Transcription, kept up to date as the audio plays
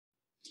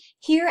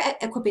Here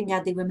at Equipping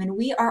Godly Women,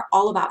 we are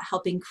all about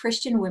helping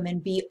Christian women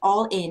be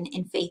all in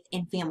faith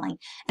and family.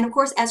 And of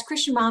course, as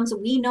Christian moms,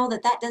 we know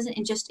that that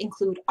doesn't just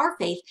include our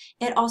faith,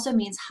 it also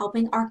means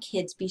helping our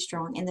kids be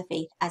strong in the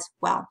faith as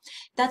well.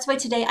 That's why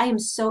today I am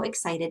so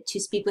excited to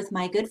speak with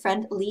my good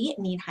friend Lee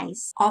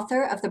Nienhuis,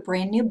 author of the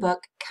brand new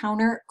book,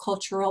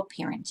 Countercultural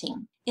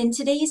Parenting. In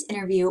today's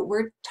interview,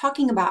 we're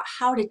talking about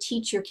how to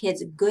teach your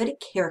kids good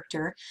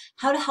character,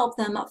 how to help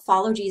them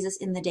follow Jesus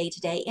in the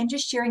day-to-day, and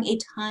just sharing a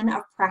ton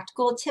of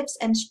practical tips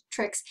and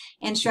tricks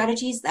and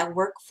strategies that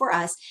work for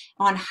us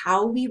on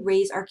how we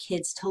raise our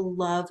kids to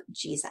love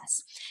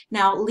Jesus.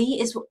 Now, Lee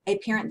is a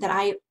parent that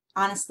I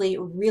honestly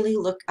really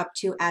look up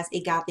to as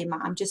a godly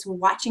mom. Just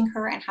watching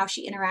her and how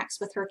she interacts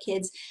with her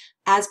kids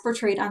as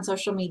portrayed on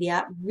social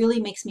media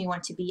really makes me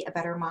want to be a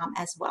better mom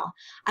as well.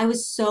 I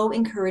was so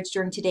encouraged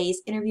during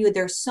today's interview.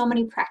 There's so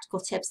many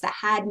practical tips that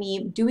had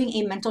me doing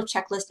a mental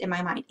checklist in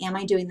my mind. Am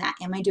I doing that?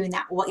 Am I doing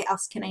that? What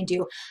else can I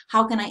do?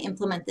 How can I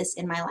implement this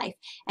in my life?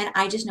 And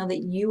I just know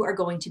that you are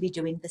going to be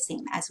doing the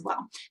same as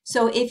well.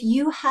 So if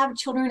you have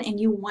children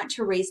and you want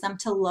to raise them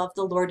to love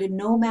the Lord,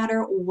 no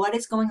matter what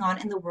is going on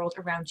in the world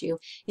around you,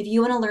 if you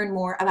want to learn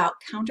more about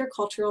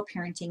countercultural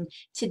parenting,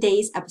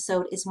 today's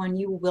episode is one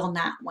you will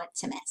not want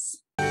to miss.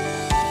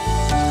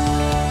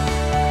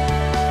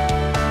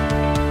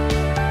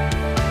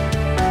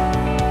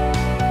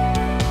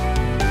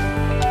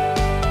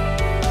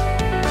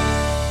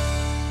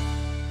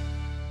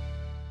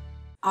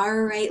 All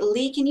right,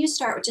 Lee, can you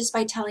start just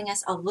by telling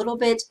us a little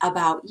bit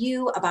about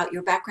you, about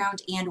your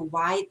background, and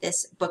why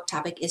this book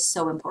topic is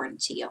so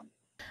important to you?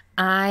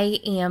 I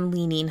am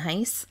Lee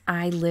Nienhuis.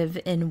 I live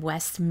in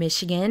West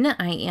Michigan.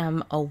 I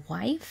am a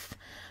wife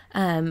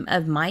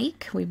of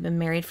Mike. We've been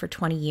married for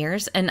 20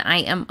 years, and I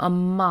am a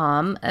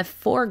mom of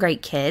 4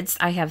 great kids.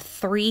 I have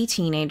 3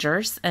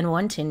 teenagers and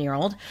 1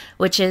 10-year-old,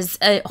 which is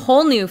a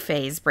whole new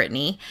phase,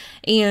 Brittany.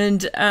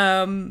 And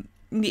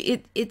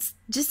it's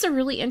just a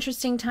really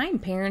interesting time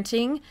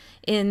parenting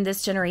in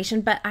this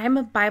generation. But I'm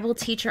a Bible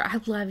teacher. I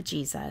love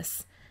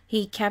Jesus.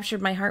 He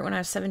captured my heart when I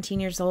was 17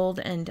 years old,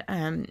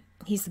 and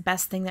he's the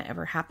best thing that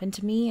ever happened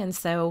to me. And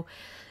so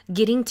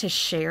getting to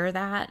share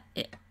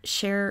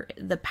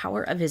the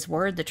power of his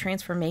word, the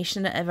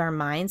transformation of our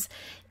minds,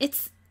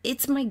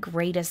 it's my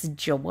greatest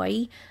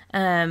joy.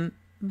 But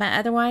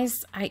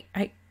otherwise,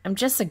 I'm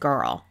just a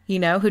girl,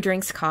 who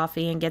drinks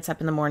coffee and gets up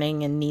in the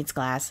morning and needs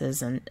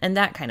glasses and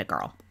that kind of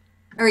girl.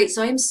 All right,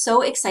 so I'm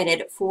so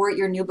excited for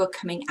your new book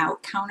coming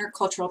out,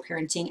 Countercultural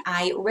Parenting.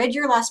 I read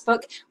your last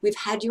book. We've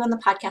had you on the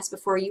podcast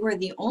before. You are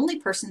the only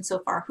person so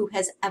far who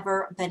has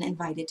ever been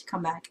invited to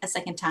come back a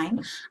second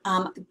time.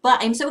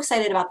 But I'm so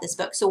excited about this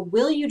book. So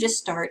will you just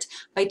start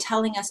by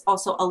telling us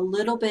also a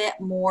little bit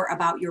more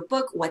about your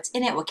book, what's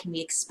in it, what can we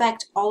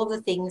expect, all of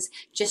the things,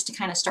 just to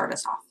kind of start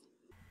us off?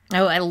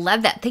 Oh, I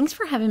love that. Thanks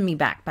for having me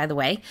back, by the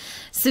way.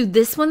 So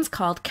this one's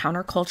called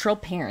Countercultural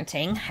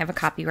Parenting. I have a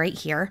copy right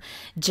here.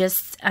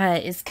 Just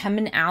is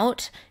coming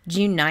out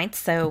June 9th,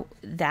 so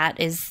that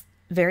is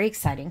very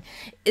exciting.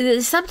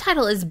 The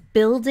subtitle is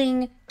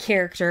Building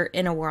Character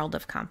in a World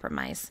of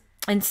Compromise.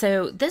 And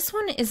so this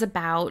one is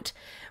about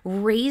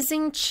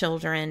raising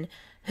children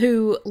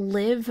who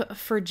live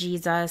for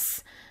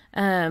Jesus.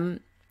 The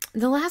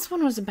last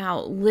one was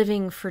about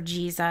living for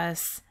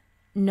Jesus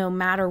no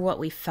matter what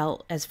we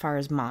felt as far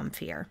as mom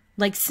fear,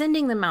 like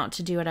sending them out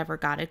to do whatever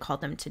God had called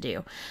them to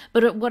do.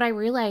 But what I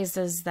realized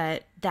is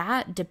that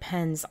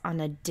depends on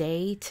a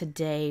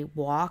day-to-day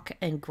walk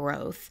and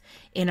growth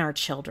in our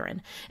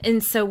children.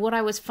 And so what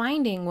I was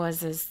finding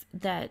is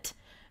that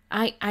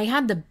I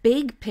had the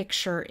big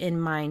picture in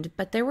mind,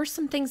 but there were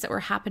some things that were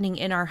happening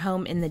in our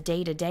home in the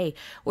day-to-day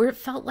where it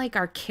felt like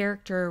our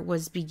character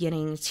was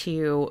beginning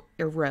to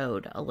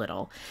erode a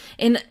little.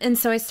 And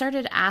so I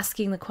started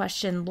asking the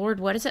question,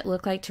 Lord, what does it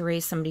look like to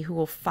raise somebody who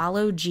will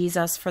follow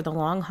Jesus for the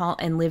long haul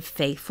and live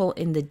faithful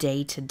in the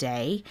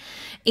day-to-day?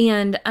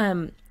 And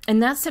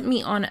that set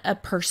me on a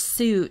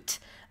pursuit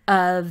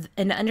of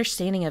an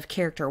understanding of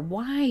character.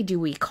 Why do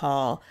we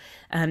call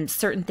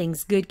certain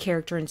things good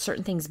character and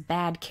certain things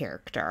bad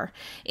character?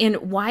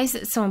 And why is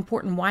it so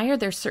important? Why are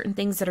there certain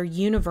things that are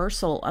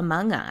universal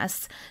among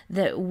us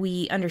that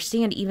we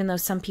understand, even though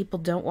some people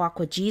don't walk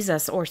with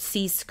Jesus or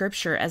see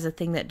scripture as a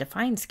thing that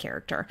defines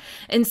character?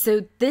 And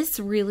so this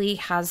really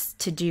has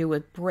to do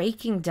with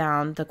breaking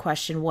down the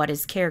question, what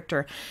is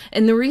character?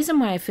 And the reason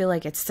why I feel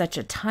like it's such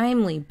a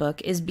timely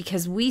book is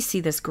because we see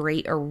this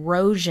great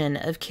erosion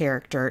of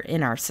character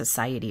in our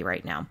society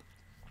right now.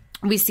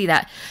 We see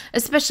that,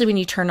 especially when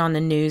you turn on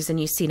the news and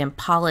you see it in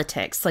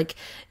politics. Like,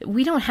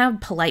 we don't have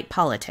polite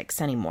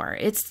politics anymore.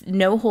 It's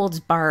no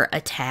holds bar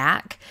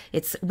attack.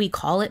 We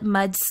call it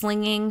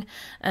mudslinging.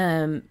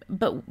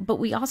 But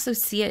we also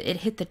see it. It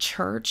hit the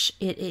church.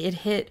 It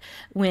hit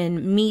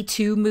when Me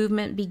Too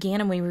movement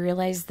began, and we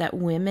realized that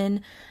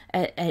women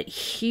at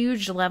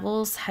huge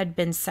levels had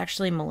been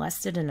sexually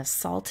molested and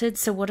assaulted.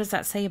 So what does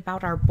that say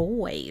about our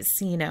boys,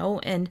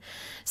 And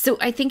so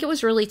I think it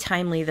was really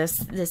timely,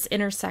 this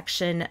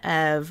intersection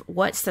of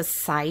what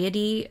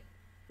society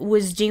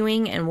was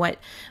doing and what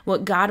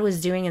God was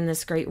doing in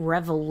this great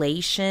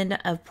revelation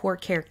of poor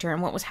character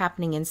and what was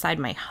happening inside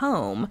my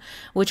home,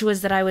 which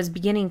was that I was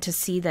beginning to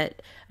see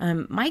that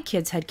my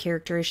kids had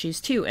character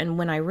issues too. And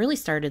when I really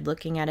started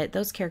looking at it,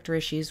 those character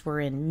issues were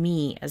in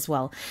me as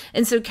well.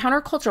 And so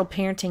countercultural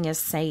parenting is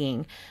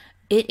saying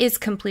it is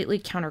completely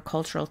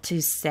countercultural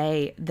to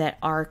say that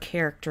our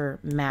character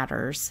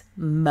matters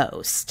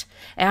most.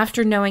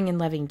 After knowing and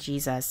loving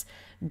Jesus,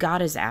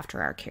 God is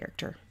after our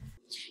character.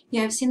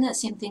 Yeah, I've seen that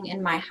same thing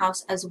in my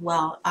house as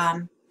well.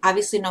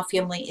 Obviously, no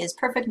family is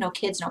perfect, no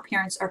kids, no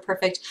parents are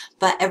perfect,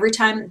 but every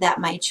time that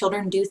my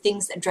children do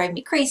things that drive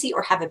me crazy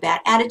or have a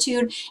bad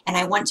attitude, and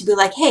I want to be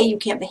like, hey, you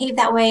can't behave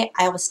that way,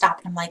 I always stop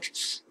and I'm like,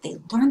 they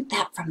learned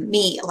that from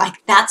me.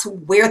 Like, that's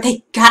where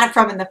they got it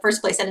from in the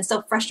first place. And it's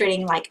so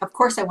frustrating. Like, of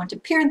course, I want to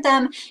parent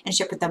them and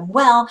shepherd them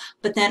well,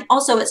 but then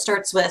also it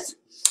starts with,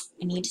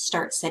 I need to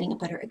start setting a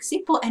better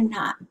example and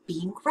not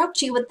being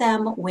grouchy with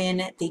them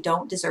when they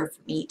don't deserve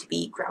for me to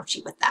be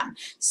grouchy with them.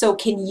 So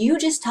can you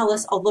just tell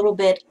us a little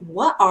bit,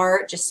 what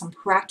are just some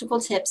practical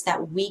tips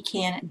that we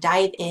can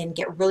dive in,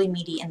 get really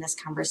meaty in this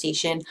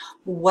conversation?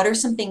 What are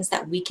some things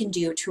that we can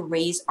do to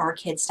raise our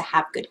kids to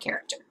have good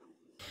character?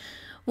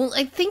 Well,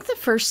 I think the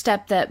first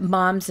step that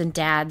moms and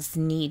dads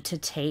need to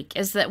take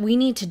is that we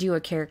need to do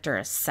a character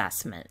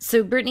assessment.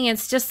 So, Brittany,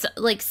 it's just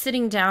like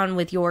sitting down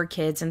with your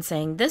kids and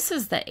saying, this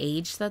is the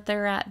age that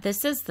they're at,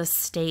 this is the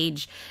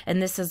stage,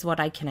 and this is what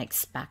I can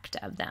expect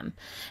of them.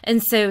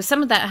 And so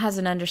some of that has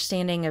an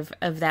understanding of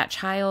that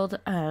child,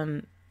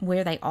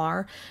 where they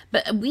are,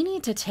 but we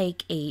need to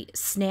take a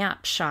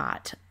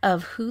snapshot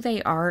of who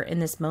they are in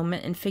this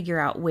moment and figure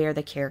out where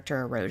the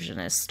character erosion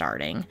is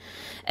starting.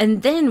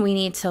 And then we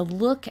need to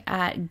look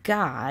at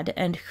God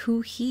and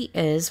who He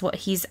is, what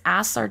He's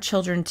asked our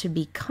children to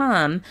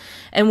become,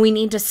 and we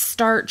need to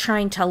start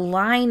trying to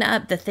line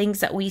up the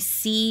things that we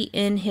see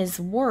in His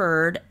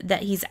Word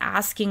that He's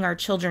asking our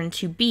children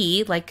to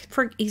be, like,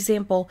 for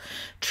example,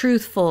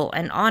 truthful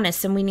and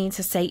honest. And we need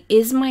to say,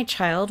 is my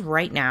child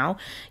right now,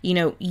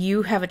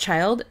 you have a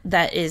child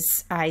that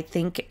is, I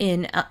think,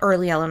 in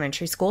early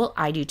elementary school.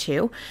 I do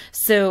too.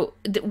 So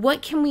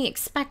what can we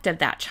expect of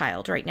that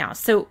child right now?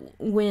 So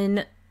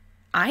when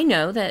I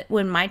know that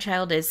when my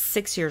child is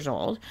 6 years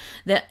old,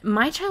 that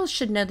my child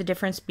should know the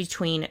difference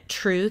between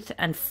truth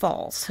and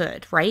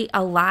falsehood, right?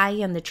 A lie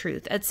and the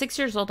truth. At 6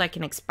 years old, I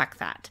can expect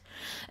that.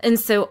 And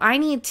so I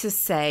need to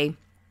say,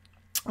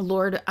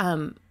 Lord,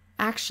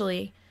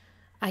 actually,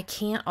 I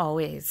can't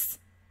always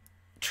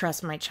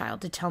trust my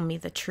child to tell me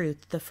the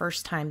truth the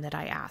first time that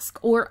I ask,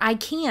 or I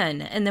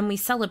can, and then we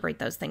celebrate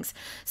those things.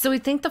 So we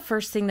think the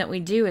first thing that we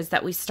do is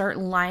that we start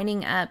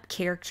lining up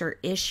character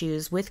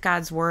issues with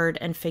God's Word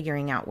and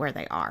figuring out where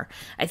they are.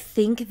 I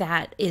think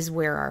that is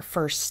where our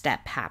first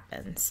step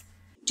happens.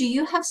 Do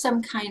you have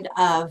some kind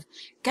of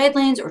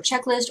guidelines or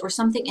checklist or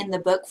something in the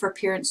book for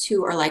parents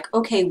who are like,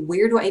 okay,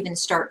 where do I even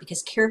start?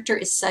 Because character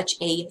is such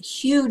a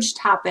huge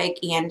topic,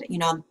 and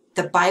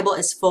the Bible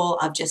is full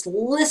of just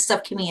lists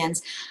of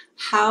commands.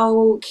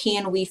 How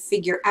can we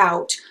figure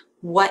out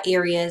what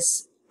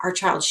areas our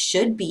child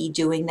should be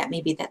doing that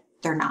maybe that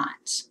they're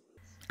not?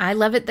 I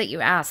love it that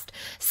you asked.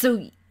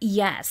 So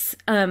yes,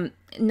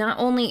 not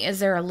only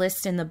is there a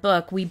list in the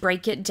book, we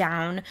break it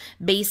down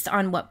based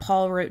on what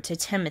Paul wrote to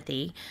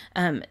Timothy.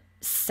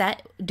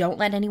 Don't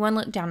let anyone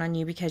look down on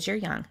you because you're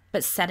young,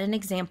 but set an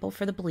example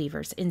for the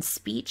believers in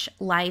speech,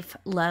 life,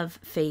 love,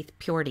 faith,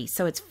 purity.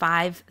 So it's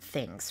 5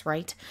 things,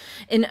 right?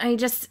 And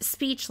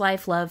speech,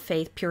 life, love,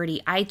 faith,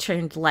 purity, I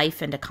turned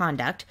life into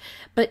conduct.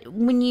 But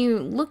when you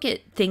look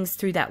at things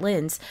through that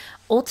lens,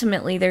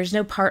 ultimately there's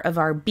no part of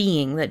our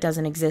being that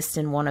doesn't exist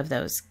in one of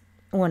those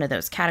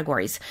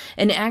categories.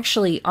 And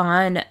actually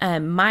on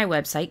my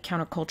website,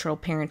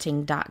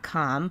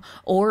 counterculturalparenting.com,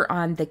 or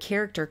on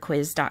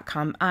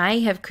thecharacterquiz.com, I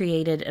have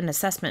created an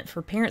assessment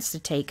for parents to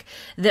take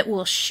that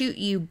will shoot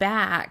you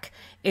back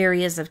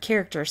areas of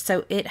character.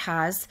 So it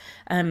has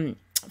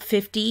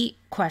 50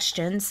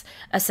 questions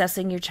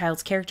assessing your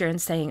child's character and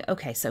saying,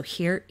 okay, so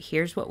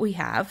here's what we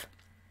have.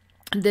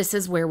 This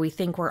is where we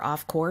think we're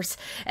off course.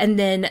 And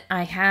then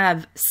I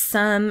have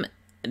some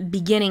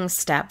beginning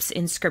steps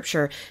in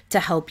Scripture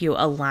to help you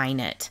align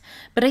it.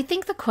 But I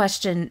think the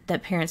question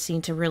that parents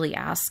need to really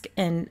ask,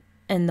 and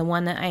the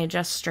one that I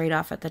address straight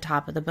off at the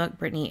top of the book,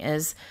 Brittany,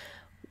 is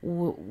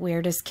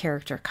where does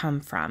character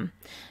come from?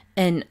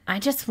 And I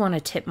just want to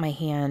tip my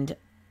hand,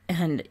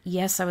 and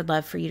yes, I would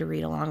love for you to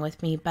read along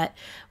with me, but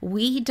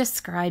we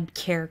describe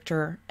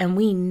character and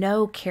we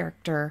know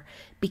character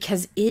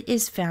because it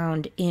is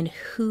found in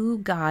who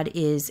God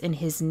is, in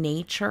His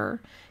nature,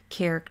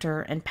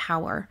 character, and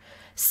power.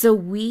 So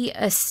we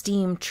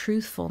esteem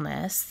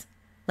truthfulness,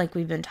 like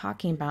we've been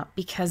talking about,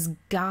 because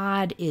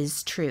God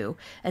is true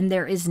and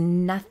there is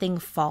nothing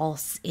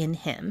false in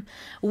Him.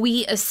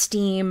 We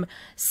esteem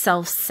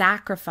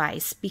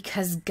self-sacrifice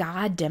because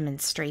God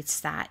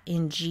demonstrates that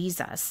in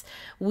Jesus.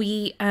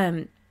 We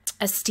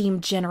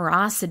esteem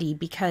generosity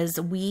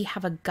because we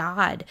have a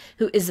God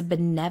who is a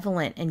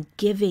benevolent and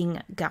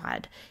giving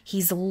God.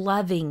 He's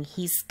loving,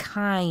 he's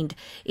kind.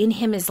 In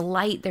him is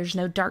light. There's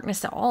no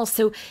darkness at all.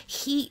 So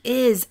he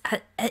is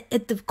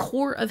at the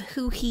core of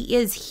who he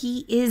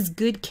is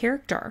good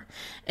character.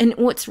 And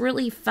what's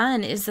really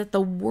fun is that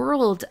the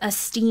world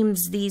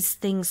esteems these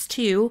things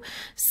too,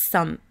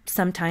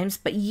 sometimes,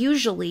 but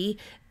usually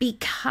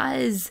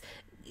because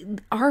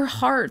our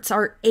hearts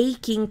are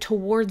aching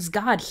towards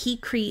God. He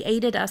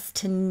created us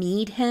to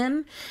need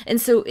him. And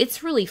so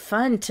it's really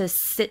fun to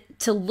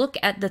look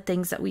at the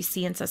things that we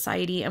see in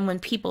society. And when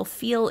people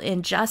feel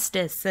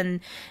injustice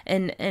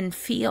and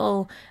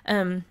feel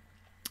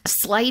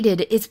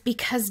slighted, it's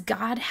because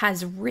God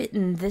has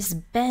written this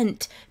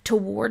bent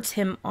towards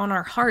him on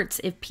our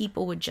hearts if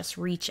people would just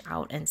reach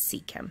out and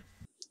seek him.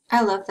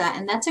 I love that.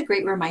 And that's a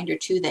great reminder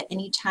too, that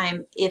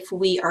anytime if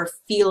we are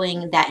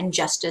feeling that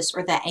injustice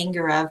or that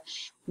anger of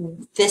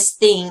this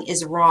thing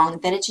is wrong,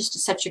 that it's just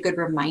such a good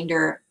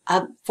reminder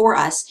for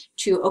us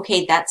to,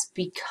 okay, that's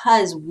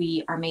because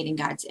we are made in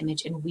God's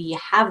image and we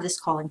have this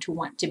calling to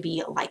want to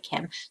be like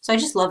him. So I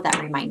just love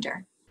that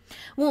reminder.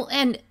 Well,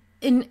 and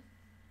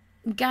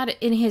God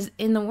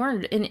in the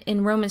word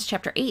in Romans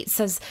chapter 8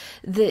 says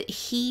that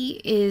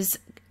he is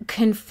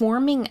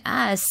conforming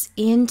us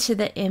into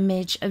the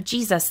image of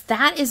Jesus.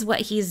 That is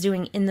what he's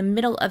doing in the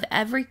middle of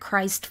every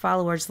Christ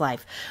follower's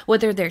life.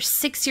 Whether they're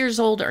 6 years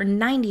old or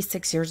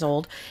 96 years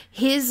old,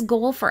 his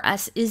goal for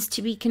us is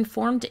to be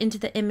conformed into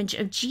the image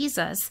of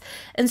Jesus.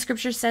 And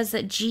scripture says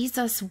that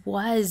Jesus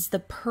was the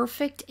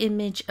perfect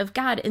image of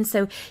God. And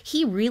so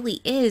he really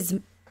is,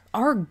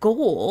 our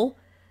goal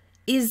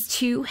is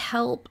to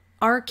help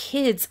our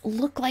kids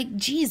look like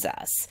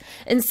Jesus.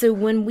 And so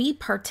when we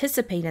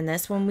participate in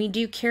this, when we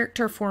do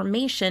character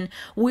formation,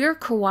 we're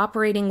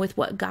cooperating with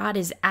what God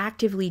is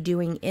actively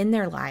doing in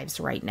their lives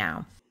right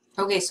now.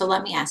 Okay, so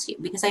let me ask you,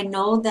 because I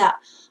know that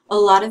a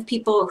lot of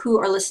people who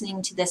are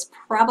listening to this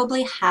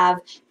probably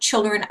have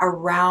children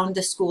around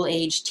the school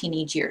age,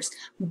 teenage years.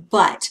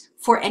 But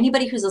for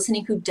anybody who's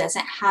listening who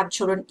doesn't have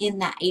children in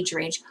that age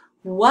range,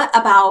 what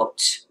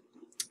about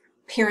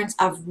parents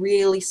of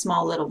really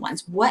small little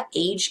ones? What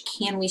age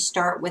can we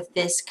start with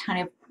this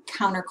kind of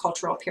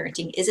countercultural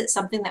parenting? Is it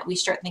something that we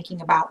start thinking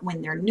about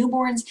when they're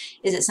newborns?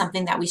 Is it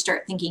something that we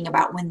start thinking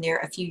about when they're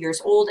a few years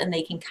old and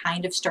they can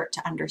kind of start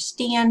to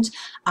understand?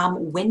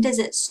 When does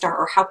it start,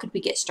 or how could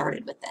we get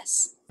started with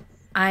this?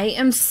 I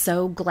am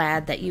so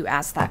glad that you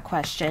asked that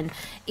question.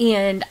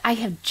 And I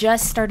have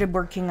just started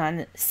working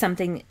on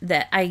something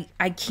that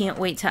I can't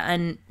wait to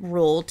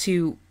unroll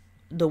to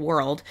the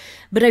world.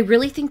 But I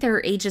really think there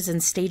are ages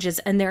and stages,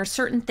 and there are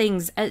certain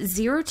things at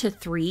 0 to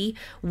 3,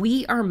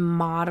 we are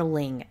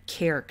modeling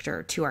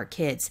character to our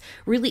kids.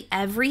 Really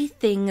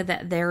everything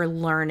that they're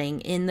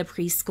learning in the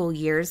preschool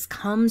years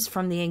comes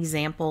from the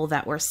example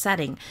that we're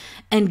setting.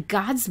 And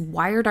God's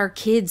wired our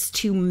kids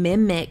to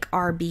mimic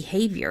our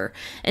behavior.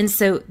 And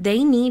so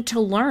they need to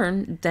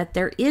learn that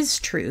there is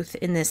truth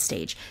in this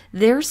stage.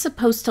 They're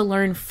supposed to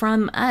learn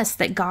from us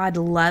that God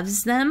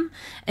loves them,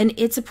 and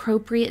it's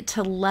appropriate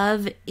to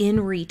love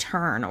in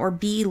return or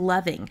be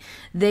loving.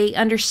 They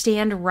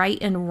understand right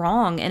and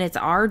wrong, and it's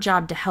our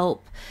job to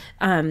help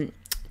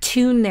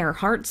tune their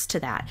hearts to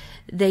that.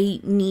 They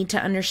need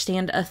to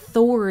understand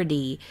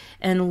authority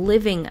and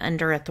living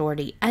under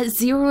authority at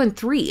 0 and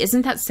 3.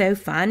 Isn't that so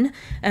fun?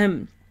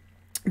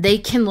 They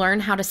can learn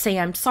how to say,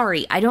 I'm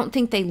sorry. I don't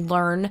think they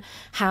learn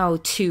how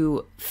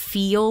to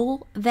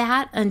feel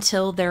that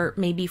until they're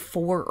maybe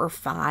 4 or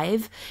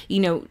 5,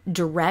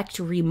 direct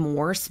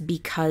remorse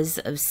because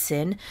of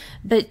sin.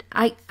 But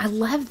I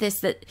love this,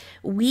 that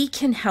we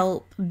can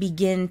help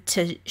begin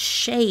to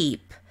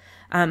shape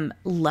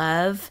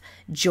love,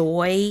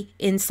 joy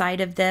inside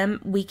of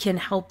them. We can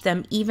help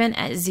them even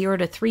at 0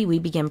 to 3. We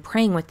begin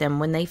praying with them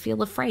when they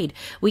feel afraid.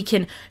 We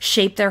can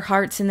shape their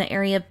hearts in the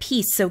area of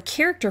peace. So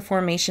character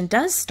formation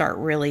does start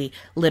really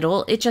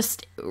little. It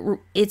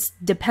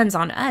depends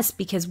on us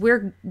because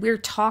we're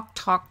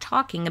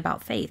talking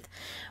about faith.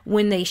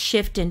 When they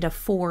shift into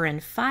 4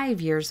 and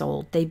 5 years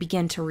old, they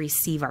begin to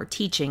receive our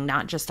teaching,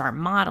 not just our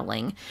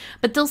modeling.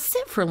 But they'll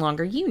sit for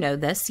longer. You know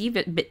this. You've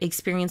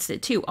experienced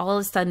it too. All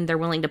of a sudden, they're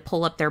willing to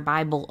pull up their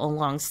Bible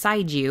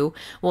alongside you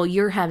while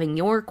you're having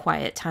your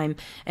quiet time.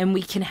 And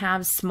we can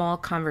have small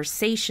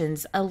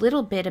conversations a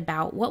little bit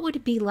about what would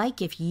it be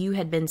like if you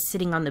had been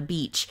sitting on the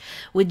beach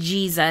with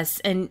Jesus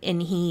and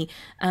he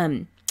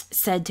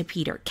said to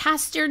Peter,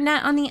 cast your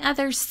net on the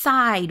other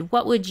side.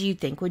 What would you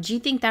think? Would you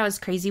think that was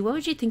crazy? What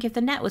would you think if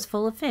the net was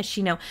full of fish?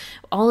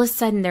 All of a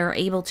sudden they're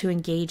able to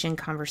engage in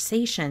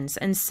conversations.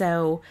 And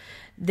so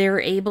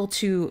they're able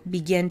to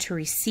begin to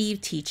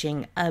receive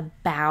teaching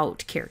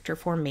about character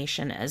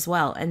formation as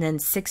well. And then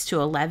 6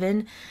 to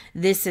 11,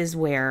 this is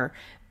where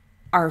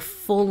our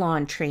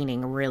full-on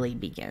training really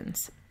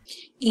begins.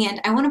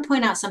 And I want to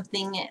point out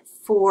something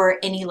for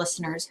any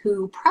listeners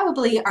who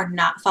probably are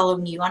not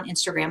following you on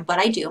Instagram, but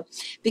I do,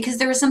 because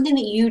there was something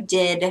that you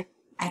did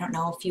I don't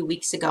know, a few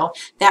weeks ago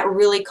that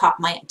really caught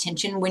my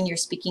attention when you're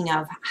speaking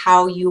of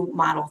how you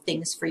model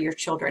things for your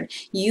children.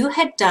 You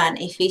had done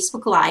a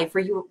Facebook Live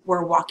where you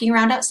were walking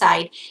around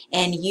outside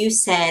and you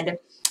said,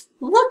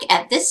 look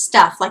at this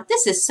stuff. Like,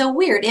 this is so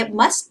weird. It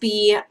must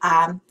be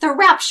the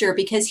rapture,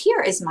 because here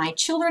is my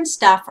children's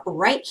stuff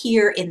right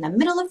here in the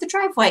middle of the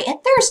driveway and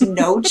there's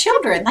no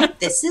children. Like,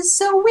 this is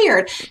so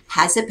weird.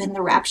 Has it been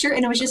the rapture?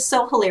 And it was just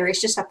so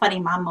hilarious, just a funny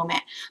mom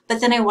moment.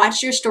 But then I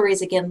watched your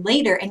stories again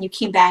later and you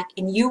came back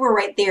and you were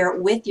right there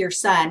with your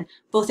son,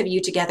 both of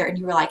you together, and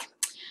you were like,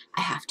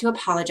 I have to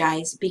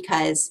apologize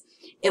because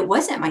it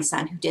wasn't my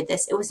son who did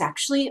this. It was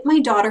actually my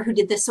daughter who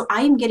did this. So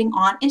I am getting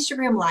on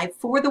Instagram Live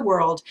for the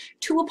world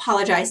to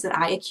apologize that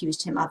I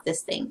accused him of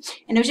this thing.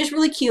 And it was just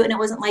really cute. And it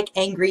wasn't like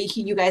angry.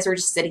 You guys were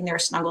just sitting there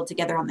snuggled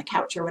together on the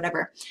couch or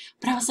whatever.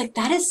 But I was like,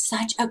 that is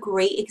such a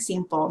great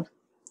example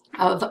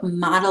of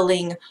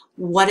modeling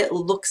what it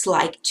looks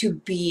like to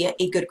be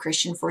a good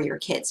Christian for your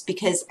kids.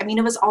 Because I mean,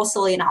 it was all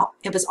silly and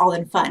it was all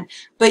in fun,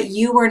 but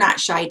you were not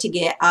shy to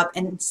get up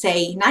and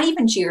say, not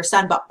even to your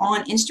son, but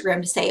on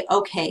Instagram to say,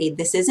 okay,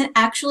 this isn't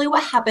actually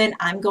what happened.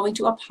 I'm going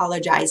to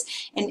apologize,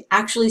 and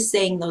actually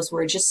saying those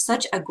words. Just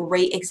such a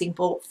great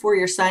example for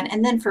your son.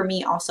 And then for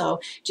me also,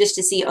 just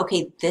to see,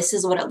 okay, this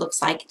is what it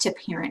looks like to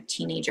parent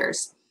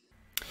teenagers.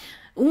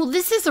 Well,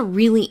 this is a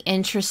really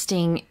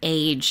interesting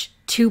age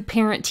to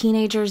parent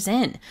teenagers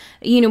in.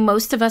 You know,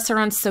 most of us are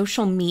on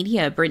social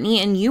media, Brittany,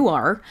 and you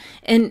are.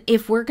 And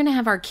if we're going to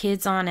have our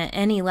kids on at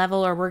any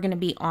level, or we're going to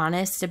be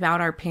honest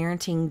about our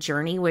parenting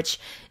journey, which,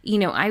 you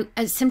know,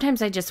 I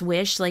sometimes I just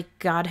wish like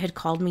God had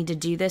called me to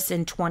do this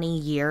in 20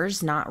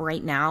 years, not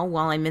right now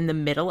while I'm in the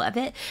middle of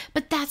it.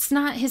 But that's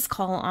not his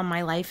call on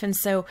my life. And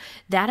so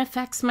that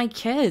affects my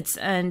kids.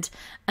 And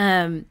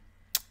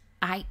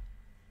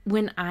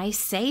when I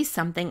say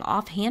something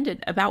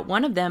offhanded about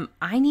one of them,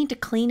 I need to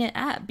clean it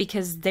up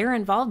because they're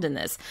involved in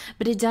this.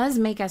 But it does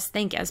make us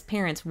think as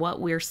parents what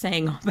we're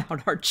saying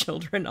about our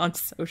children on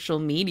social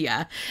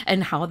media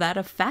and how that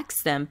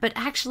affects them. But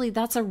actually,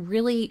 that's a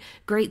really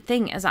great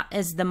thing.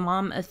 As the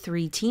mom of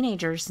 3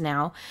 teenagers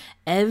now,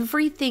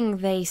 everything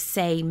they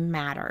say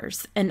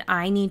matters. And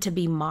I need to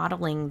be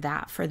modeling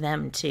that for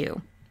them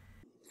too.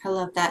 I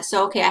love that.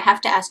 So, okay, I have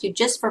to ask you,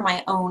 just for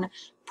my own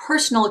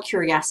personal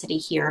curiosity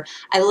here.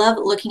 I love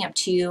looking up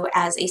to you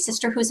as a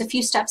sister who's a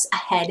few steps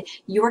ahead.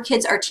 Your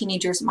kids are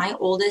teenagers. My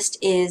oldest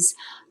is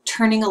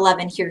turning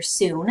 11 here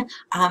soon.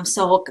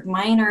 So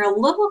mine are a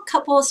little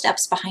couple of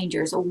steps behind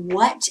yours.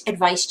 What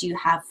advice do you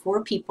have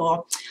for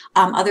people,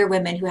 other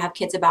women who have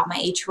kids about my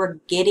age who are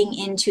getting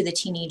into the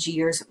teenage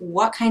years?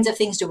 What kinds of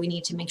things do we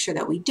need to make sure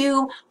that we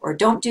do or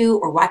don't do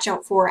or watch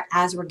out for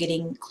as we're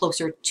getting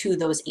closer to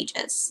those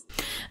ages?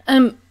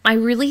 I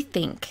really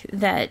think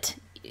that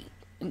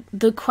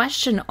the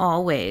question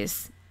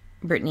always,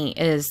 Brittany,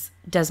 is,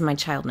 does my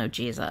child know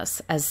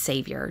Jesus as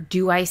Savior?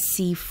 Do I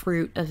see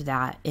fruit of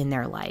that in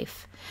their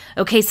life?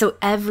 Okay, so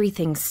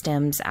everything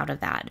stems out of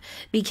that,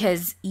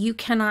 because you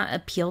cannot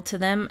appeal to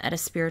them at a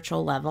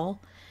spiritual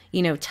level,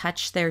 you know,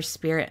 touch their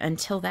spirit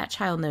until that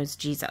child knows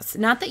Jesus.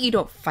 Not that you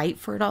don't fight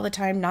for it all the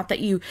time, not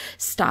that you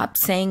stop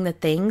saying the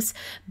things,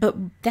 but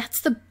that's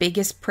the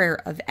biggest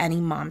prayer of any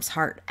mom's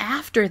heart.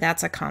 After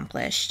that's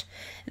accomplished,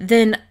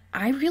 then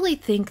I really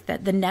think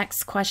that the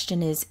next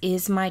question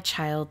is my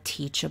child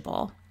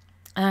teachable?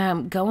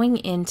 Going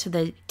into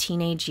the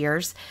teenage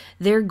years,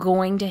 they're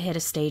going to hit a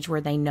stage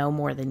where they know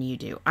more than you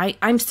do.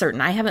 I'm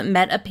certain. I haven't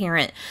met a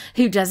parent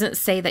who doesn't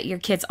say that your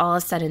kids all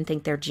of a sudden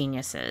think they're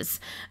geniuses.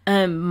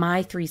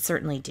 My 3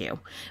 certainly do.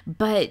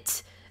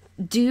 But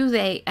do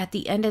they, at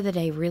the end of the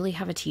day, really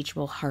have a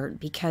teachable heart?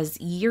 Because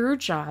your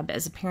job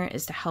as a parent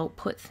is to help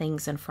put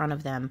things in front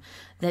of them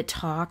that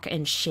talk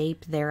and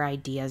shape their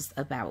ideas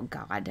about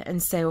God.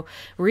 And so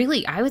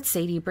really, I would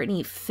say to you,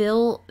 Brittany,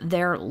 fill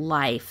their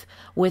life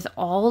with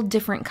all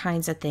different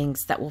kinds of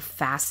things that will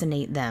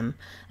fascinate them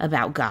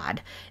about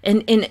God,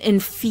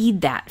 and feed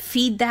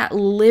that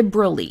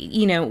liberally.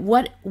 You know,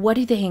 what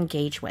do they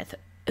engage with?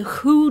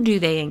 Who do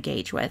they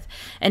engage with?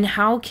 And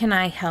how can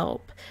I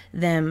help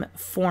them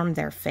form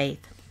their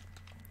faith?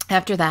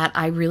 After that,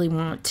 I really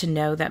want to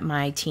know that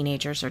my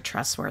teenagers are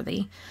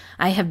trustworthy.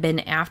 I have been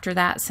after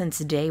that since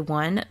day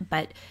one,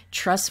 but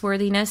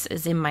trustworthiness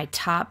is in my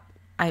top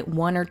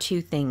 1 or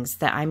 2 things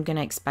that I'm going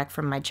to expect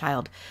from my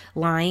child.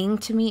 Lying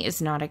to me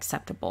is not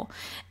acceptable.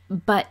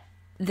 But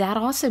that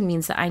also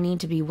means that I need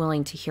to be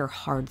willing to hear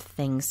hard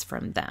things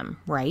from them,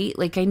 right?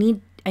 Like I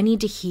need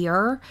to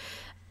hear.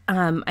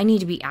 I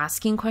need to be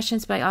asking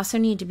questions, but I also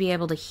need to be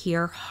able to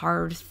hear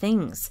hard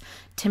things,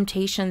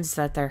 temptations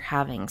that they're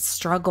having,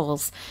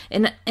 struggles.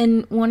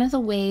 And one of the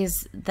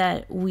ways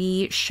that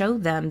we show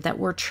them that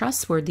we're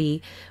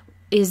trustworthy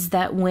is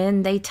that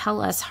when they tell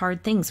us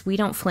hard things, we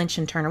don't flinch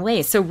and turn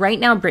away. So right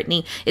now,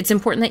 Brittany, it's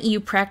important that you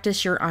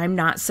practice your I'm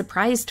not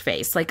surprised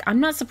face. Like,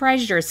 I'm not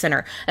surprised you're a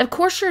sinner. Of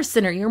course you're a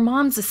sinner. Your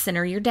mom's a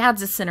sinner. Your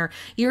dad's a sinner.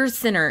 You're a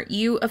sinner.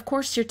 Of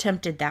course you're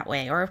tempted that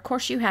way. Or of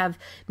course you have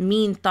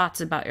mean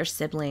thoughts about your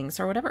siblings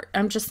or whatever.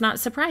 I'm just not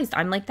surprised.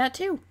 I'm like that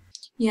too.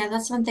 Yeah,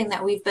 that's one thing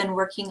that we've been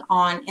working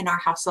on in our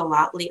house a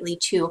lot lately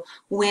too.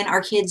 When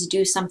our kids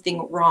do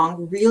something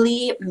wrong,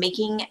 really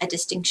making a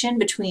distinction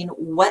between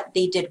what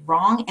they did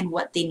wrong and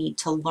what they need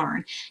to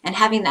learn. And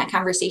having that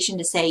conversation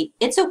to say,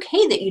 it's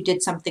okay that you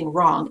did something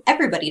wrong.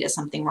 Everybody does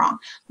something wrong.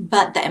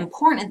 But the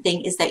important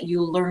thing is that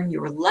you learn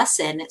your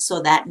lesson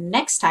so that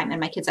next time,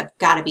 and my kids have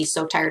got to be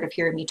so tired of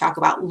hearing me talk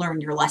about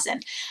learn your lesson.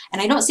 And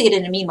I don't say it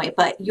in a mean way,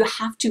 but you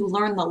have to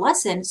learn the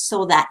lesson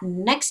so that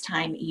next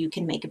time you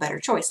can make a better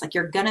choice. Like,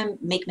 you're gonna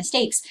make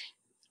mistakes.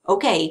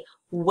 Okay,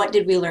 what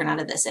did we learn out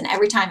of this? And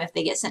every time if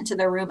they get sent to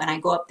their room and I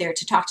go up there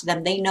to talk to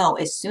them, they know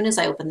as soon as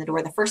I open the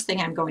door, the first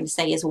thing I'm going to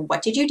say is,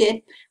 what did you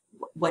did?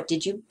 What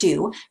did you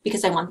do?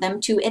 Because I want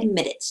them to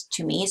admit it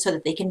to me so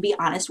that they can be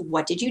honest.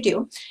 What did you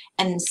do?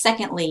 And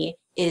secondly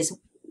is,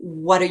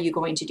 what are you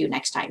going to do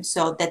next time?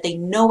 So that they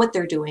know what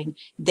they're doing.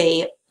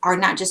 They are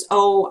not just,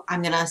 oh,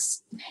 I'm going to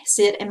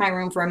sit in my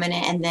room for a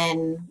minute and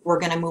then we're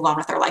going to move on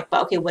with our life.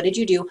 But okay, what did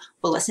you do?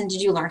 What lesson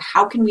did you learn?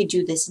 How can we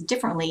do this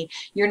differently?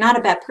 You're not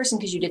a bad person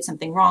because you did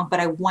something wrong,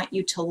 but I want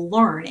you to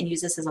learn and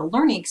use this as a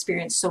learning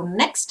experience. So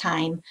next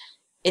time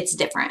it's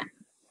different.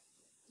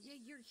 Yeah,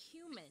 you're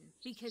human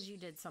because you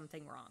did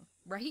something wrong,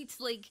 right?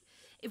 Like,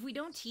 if we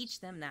don't teach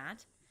them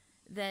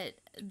that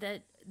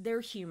they're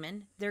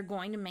human, they're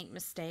going to make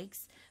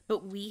mistakes,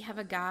 but we have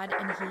a God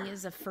and he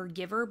is a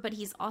forgiver, but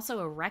he's also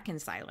a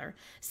reconciler.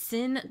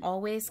 Sin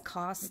always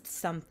costs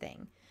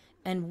something,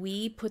 and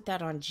we put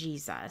that on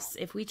Jesus.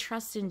 If we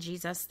trust in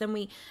Jesus, then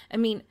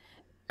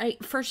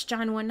First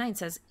John 1:9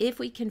 says, if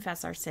we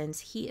confess our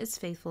sins, he is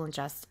faithful and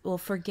just, will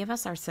forgive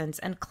us our sins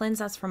and cleanse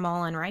us from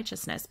all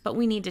unrighteousness. But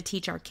we need to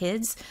teach our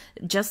kids,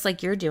 just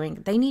like you're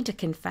doing, they need to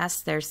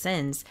confess their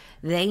sins.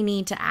 They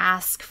need to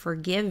ask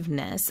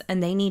forgiveness,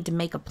 and they need to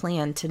make a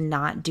plan to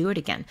not do it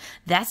again.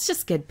 That's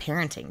just good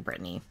parenting,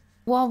 Brittany.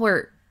 While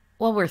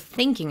we're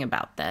thinking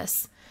about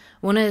this,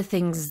 one of the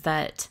things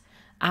that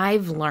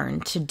I've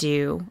learned to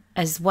do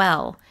as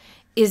well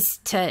is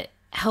to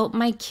help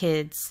my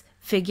kids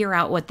figure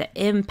out what the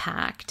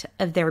impact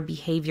of their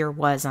behavior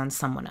was on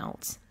someone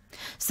else.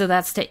 So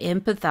that's to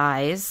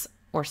empathize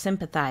or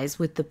sympathize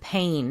with the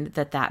pain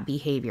that that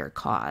behavior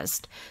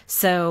caused.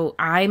 So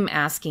I'm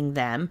asking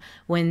them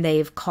when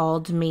they've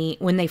called me,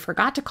 when they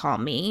forgot to call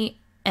me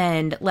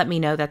and let me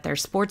know that their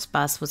sports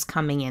bus was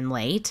coming in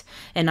late,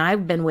 and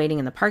I've been waiting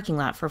in the parking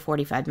lot for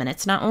 45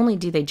 minutes. Not only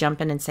do they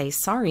jump in and say,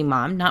 sorry,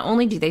 Mom, not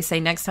only do they say,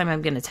 next time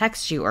I'm going to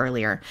text you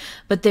earlier,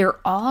 but they're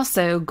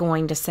also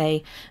going to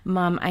say,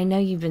 Mom, I know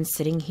you've been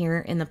sitting here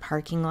in the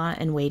parking lot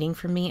and waiting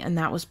for me, and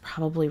that was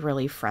probably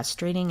really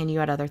frustrating, and you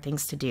had other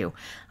things to do.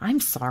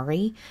 I'm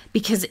sorry,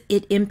 because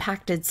it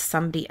impacted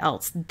somebody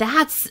else.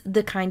 That's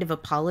the kind of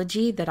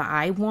apology that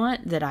I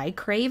want, that I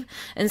crave.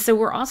 And so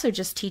we're also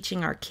just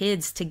teaching our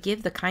kids to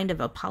give the kind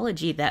of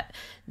apology that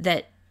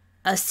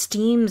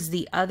esteems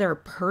the other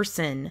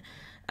person,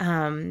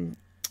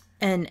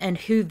 and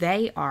who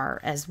they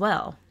are as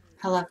well.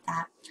 I love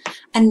that.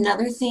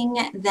 Another thing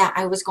that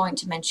I was going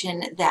to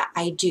mention that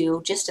I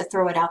do, just to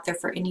throw it out there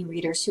for any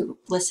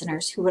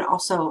listeners who would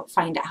also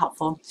find it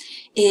helpful,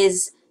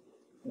 is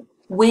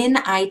when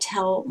I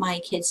tell my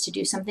kids to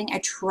do something, I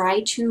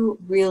try to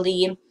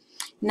really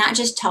not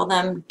just tell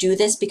them, do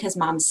this because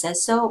Mom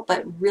says so,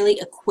 but really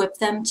equip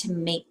them to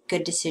make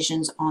good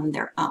decisions on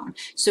their own.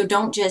 So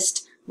don't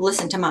just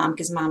listen to Mom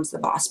because Mom's the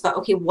boss, but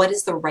okay, what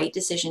is the right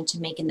decision to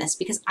make in this?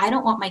 Because I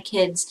don't want my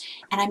kids,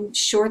 and I'm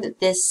sure that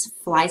this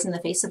flies in the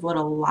face of what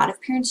a lot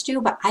of parents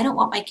do, but I don't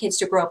want my kids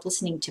to grow up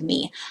listening to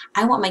me.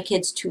 I want my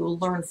kids to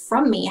learn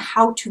from me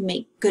how to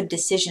make good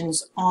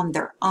decisions on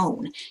their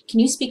own. Can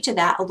you speak to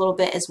that a little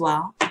bit as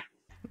well?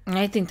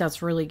 I think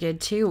that's really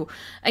good too.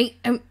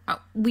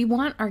 We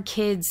want our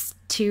kids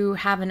to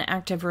have an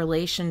active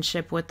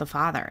relationship with the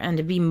Father and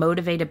to be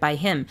motivated by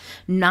him,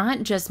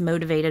 not just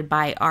motivated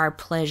by our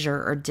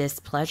pleasure or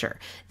displeasure.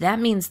 That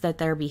means that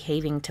they're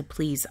behaving to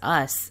please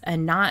us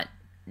and not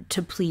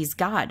to please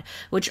God,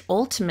 which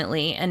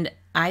ultimately, and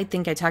I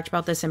think I talked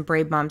about this in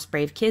Brave Moms,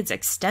 Brave Kids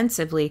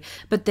extensively,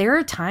 but there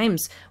are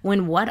times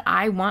when what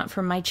I want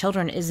from my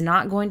children is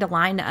not going to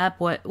line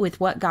up with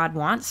what God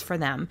wants for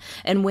them.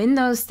 And when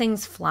those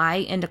things fly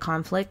into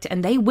conflict,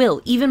 and they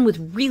will, even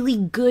with really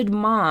good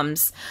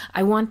moms,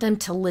 I want them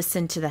to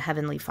listen to the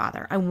Heavenly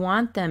Father. I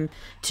want them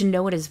to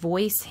know what his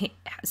voice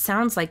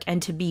sounds like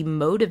and to be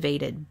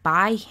motivated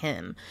by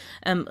him,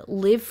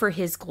 live for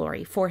his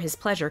glory, for his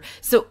pleasure.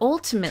 So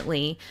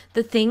ultimately,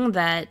 the thing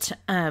that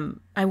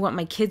I want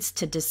my kids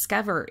to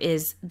discover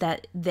is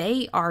that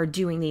they are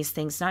doing these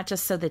things not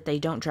just so that they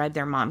don't drive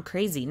their mom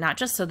crazy, not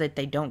just so that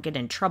they don't get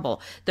in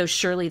trouble, though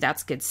surely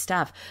that's good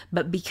stuff,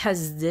 but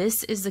because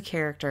this is the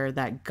character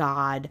that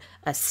God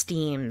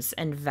esteems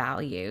and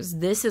values.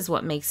 This is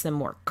what makes them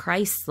more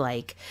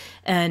Christ-like,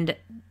 and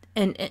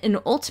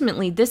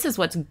ultimately, this is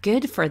what's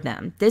good for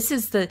them. This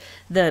is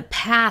the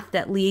path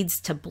that leads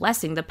to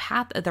blessing. The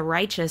path of the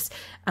righteous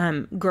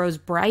grows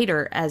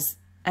brighter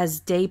as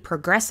day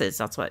progresses.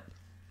 That's what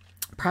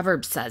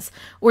Proverbs says,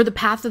 or the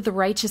path of the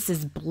righteous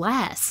is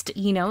blessed,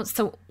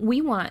 so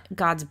we want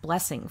God's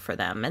blessing for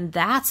them. And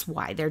that's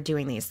why they're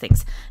doing these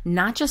things,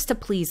 not just to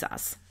please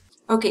us.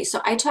 Okay,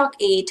 so I talk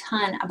a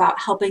ton about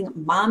helping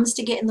moms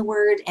to get in the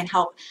Word and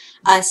help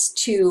us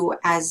to,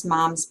 as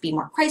moms, be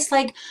more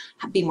Christ-like,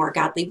 be more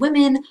godly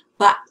women.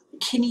 But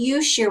can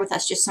you share with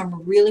us just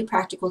some really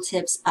practical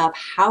tips of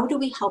how do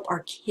we help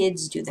our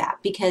kids do that?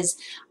 Because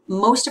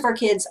most of our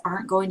kids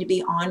aren't going to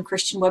be on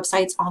Christian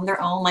websites on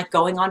their own, like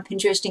going on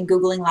Pinterest and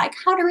Googling like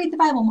how to read the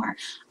Bible more.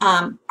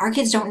 Our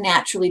kids don't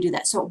naturally do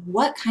that. So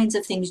what kinds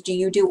of things do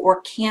you do,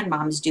 or can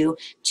moms do,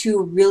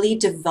 to really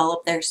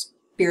develop their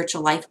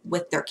spiritual life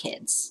with their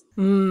kids?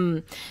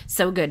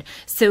 So good.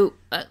 So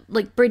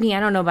like Brittany, I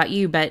don't know about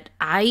you, but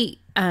I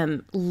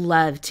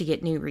love to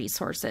get new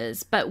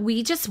resources, but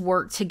we just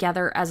work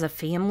together as a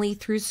family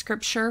through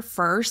scripture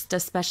first,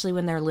 especially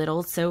when they're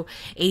little. So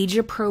age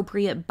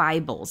appropriate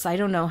Bibles. I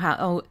don't know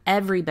how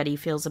everybody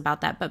feels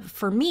about that, but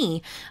for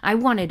me, I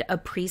wanted a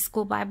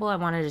preschool Bible. I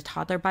wanted a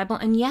toddler Bible.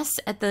 And yes,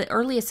 at the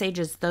earliest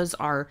ages, those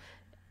are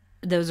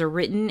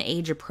written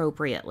age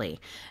appropriately.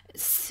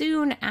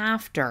 Soon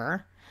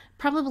after,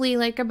 probably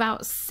like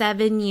about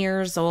 7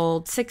 years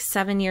old, 6,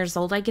 7 years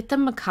old, I get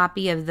them a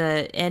copy of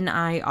the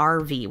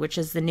NIRV, which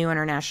is the New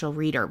International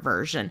Reader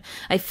version.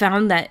 I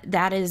found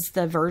that is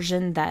the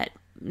version that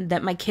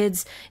my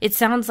kids, it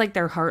sounds like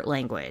their heart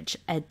language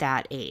at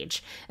that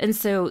age. And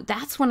so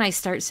that's when I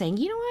start saying,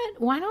 you know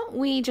what, why don't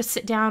we just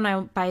sit down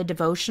and buy a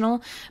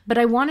devotional? But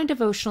I want a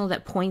devotional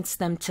that points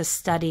them to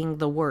studying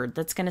the Word,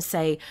 that's going to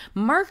say,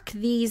 mark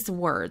these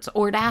words,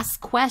 or to ask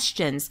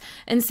questions.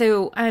 And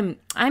so I'm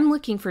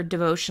looking for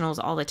devotionals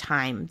all the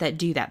time that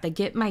do that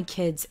get my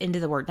kids into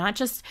the Word, not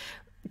just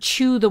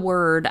chew the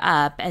Word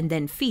up and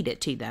then feed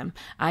it to them.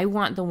 I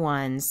want the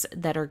ones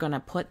that are going to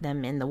put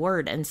them in the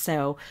Word. And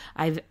so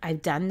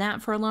I've done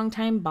that for a long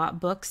time, bought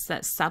books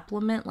that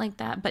supplement like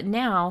that. But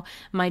now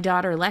my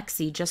daughter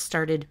Lexi just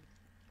started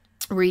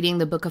reading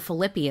the book of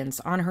Philippians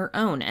on her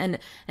own. And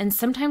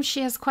sometimes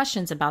she has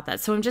questions about that.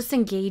 So I'm just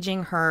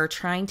engaging her,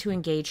 trying to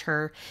engage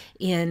her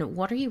in,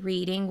 what are you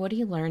reading? What are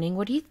you learning?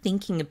 What are you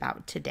thinking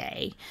about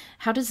today?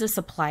 How does this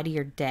apply to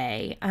your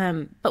day?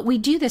 But we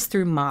do this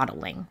through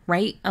modeling,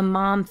 right? A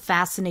mom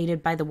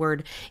fascinated by the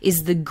Word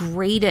is the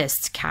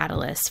greatest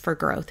catalyst for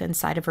growth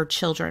inside of her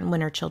children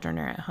when her children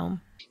are at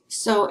home.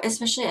 So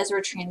especially as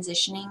we're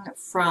transitioning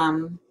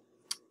from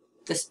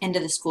this end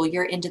of the school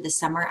year into the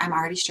summer, I'm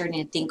already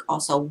starting to think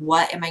also,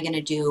 what am I going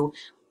to do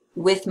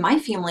with my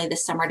family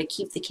this summer to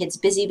keep the kids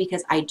busy?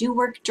 Because I do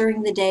work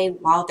during the day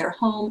while they're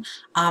home.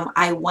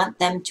 I want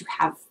them to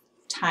have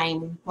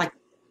time, like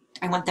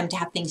I want them to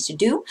have things to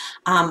do.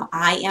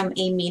 I am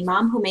a mean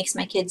mom who makes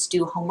my kids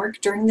do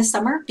homework during the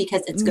summer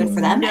because it's good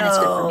for them and it's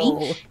good for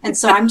me. And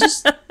so I'm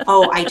just,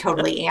 I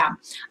totally am.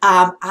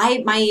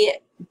 My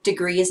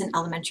degree is in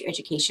elementary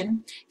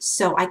education,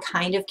 so I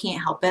kind of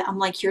can't help it. I'm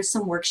like, here's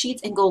some worksheets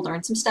and go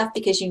learn some stuff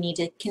because you need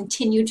to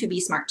continue to be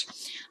smart.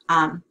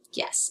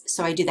 Yes,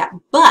 so I do that.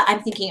 But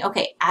I'm thinking,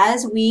 okay,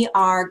 as we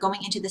are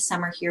going into the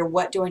summer here,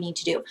 what do I need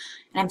to do?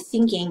 And I'm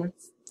thinking,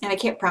 and I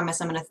can't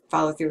promise I'm going to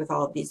follow through with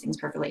all of these things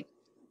perfectly,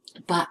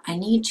 but I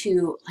need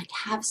to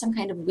have some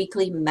kind of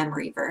weekly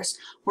memory verse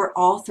where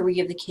all 3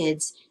 of the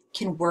kids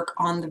can work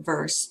on the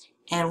verse.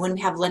 And when we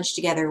have lunch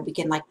together, we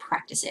can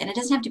practice it. And it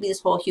doesn't have to be this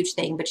whole huge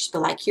thing, but just be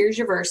like, here's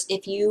your verse.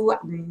 If you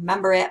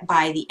remember it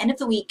by the end of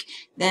the week,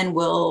 then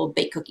we'll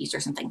bake cookies or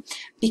something.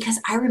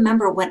 Because I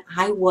remember when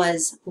I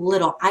was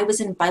little, I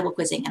was in Bible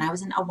quizzing and I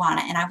was in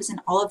Awana and I was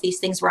in all of these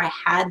things where I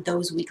had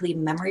those weekly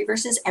memory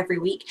verses every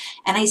week.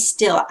 And I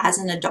still, as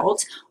an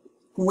adult,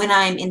 when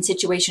I'm in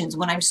situations,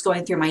 when I'm just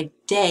going through my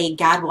day,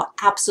 God will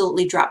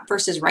absolutely drop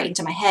verses right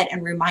into my head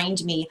and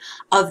remind me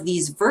of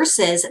these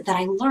verses that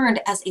I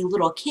learned as a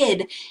little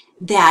kid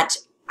that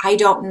I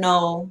don't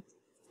know.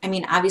 I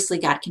mean, obviously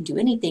God can do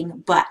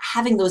anything, but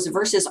having those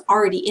verses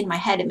already in my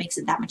head, it makes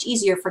it that much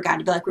easier for God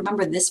to be like,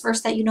 remember this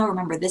verse that you know,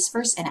 remember this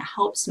verse, and it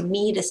helps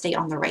me to stay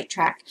on the right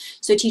track.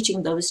 So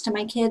teaching those to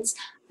my kids.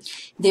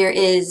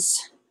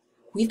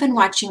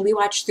 We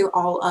watched through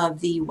all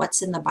of the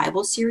What's in the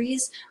Bible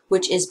series,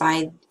 which is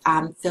by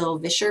Phil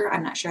Vischer.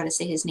 I'm not sure how to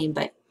say his name,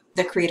 but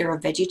the creator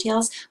of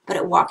VeggieTales. But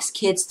it walks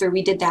kids through,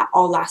 we did that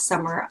all last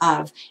summer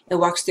it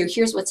walks through,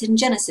 here's what's in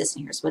Genesis,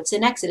 and here's what's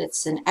in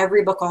Exodus, and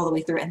every book all the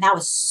way through. And that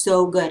was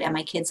so good, and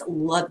my kids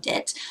loved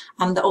it.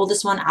 The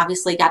oldest one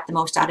obviously got the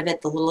most out of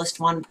it. The littlest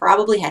one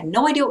probably had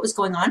no idea what was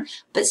going on,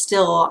 but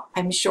still,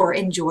 I'm sure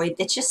enjoyed.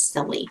 It's just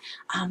silly.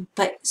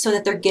 But so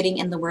that they're getting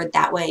in the Word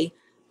that way.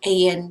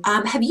 And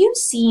have you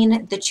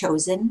seen The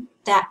Chosen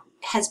that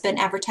has been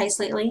advertised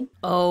lately?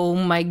 Oh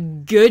my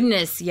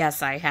goodness,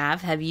 yes I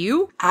have. Have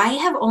you? I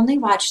have only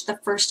watched the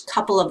first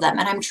couple of them,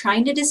 and I'm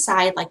trying to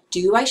decide,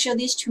 do I show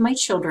these to my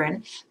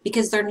children?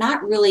 Because they're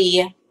not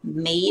really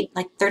made,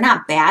 they're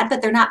not bad,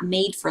 but they're not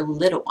made for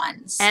little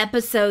ones.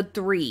 Episode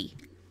 3.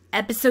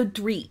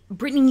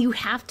 Brittany, you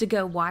have to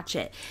go watch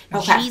it.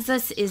 Okay.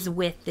 Jesus is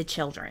with the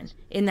children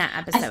in that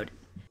episode.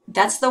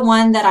 That's the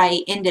one that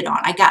I ended on.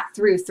 I got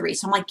through 3.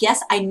 So I'm like,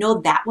 yes, I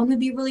know that one would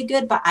be really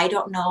good, but I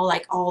don't know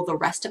like all the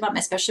rest of them,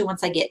 especially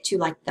once I get to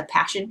like the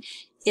Passion,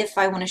 if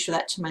I want to show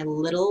that to my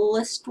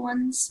littlest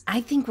ones.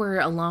 I think we're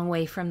a long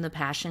way from the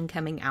Passion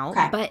coming out,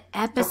 Okay. but Okay.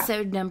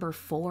 episode number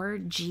 4,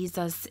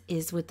 Jesus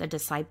is with the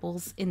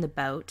disciples in the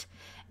boat.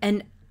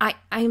 And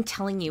I'm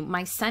telling you,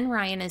 my son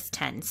Ryan is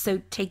 10,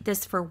 so take it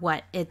for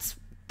what it's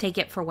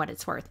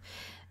worth.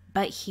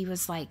 But he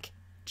was like,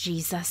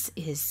 Jesus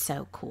is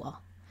so cool.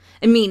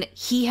 I mean,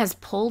 he has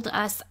pulled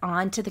us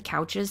onto the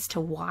couches to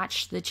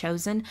watch The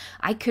Chosen.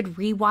 I could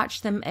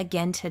rewatch them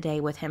again today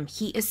with him.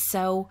 He is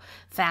so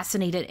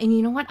fascinated. And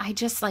you know what? I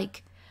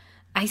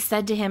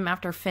said to him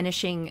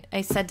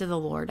I said to the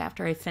Lord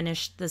after I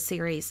finished the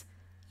series,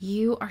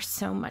 you are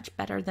so much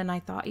better than I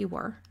thought you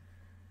were.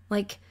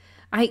 Like,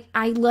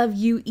 I love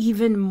you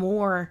even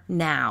more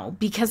now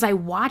because I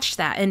watched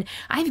that, and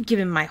I've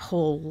given my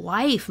whole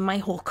life, my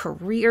whole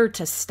career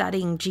to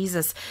studying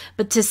Jesus,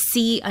 but to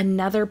see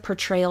another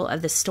portrayal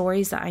of the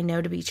stories that I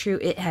know to be true,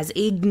 it has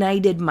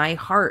ignited my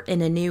heart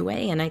in a new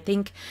way. And I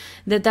think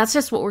that that's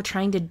just what we're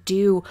trying to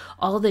do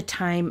all the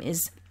time,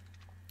 is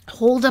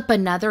hold up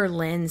another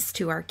lens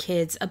to our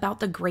kids about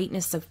the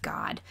greatness of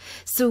God.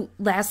 So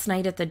last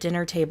night at the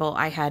dinner table,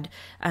 I had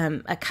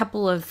a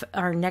couple of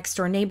our next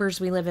door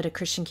neighbors. We live at a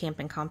Christian camp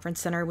and conference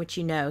center, which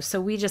you know.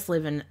 So we just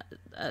live in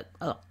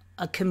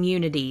a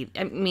community.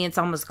 I mean, it's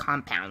almost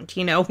compound,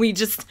 you know. We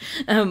just,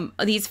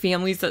 these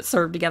families that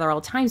serve together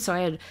all the time. So I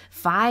had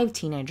 5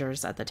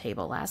 teenagers at the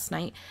table last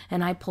night,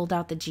 and I pulled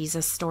out the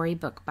Jesus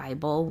Storybook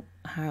Bible,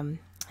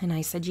 and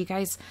I said, you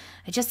guys,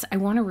 I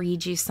want to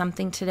read you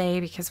something today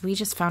because we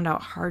just found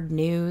out hard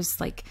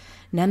news. Like,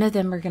 none of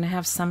them are going to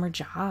have summer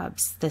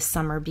jobs this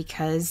summer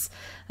because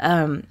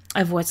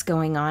of what's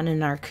going on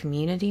in our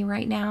community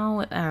right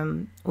now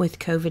with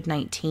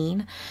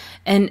COVID-19.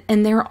 And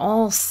they're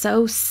all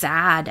so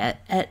sad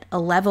at a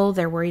level.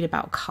 They're worried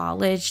about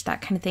college,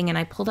 that kind of thing. And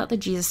I pulled out the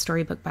Jesus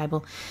Storybook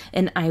Bible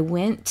and I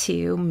went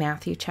to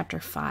Matthew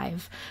chapter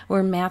 5,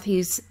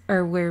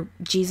 where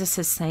Jesus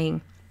is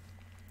saying,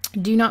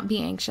 do not be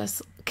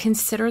anxious.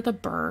 Consider the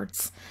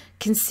birds.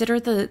 Consider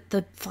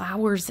the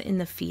flowers in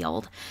the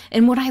field.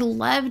 And what I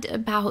loved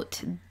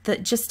about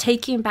just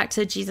taking it back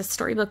to the Jesus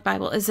Storybook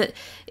Bible is that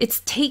it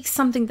takes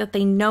something that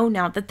they know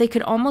now that they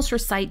could almost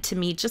recite to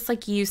me, just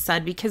like you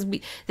said, because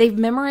they've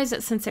memorized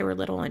it since they were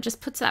little, and it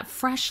just puts that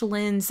fresh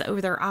lens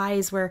over their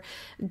eyes where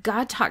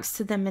God talks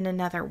to them in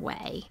another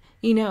way,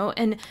 you know.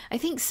 And I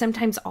think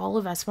sometimes all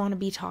of us want to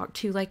be talked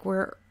to like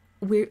we're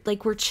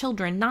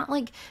children, not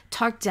like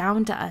talk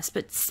down to us,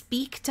 but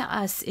speak to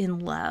us in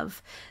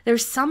love.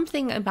 There's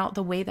something about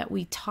the way that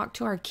we talk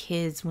to our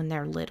kids when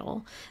they're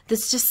little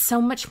that's just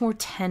so much more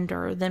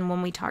tender than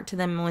when we talk to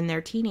them when they're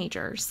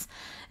teenagers.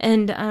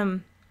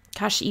 And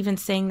gosh, even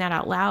saying that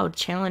out loud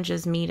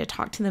challenges me to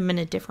talk to them in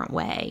a different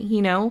way,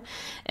 you know?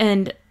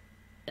 And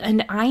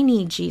I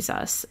need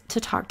Jesus to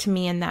talk to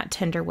me in that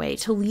tender way,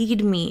 to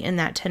lead me in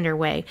that tender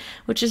way,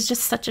 which is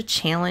just such a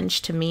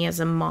challenge to me as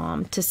a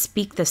mom, to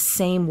speak the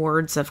same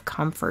words of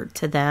comfort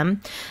to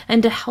them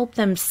and to help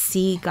them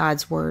see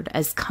God's word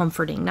as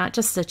comforting, not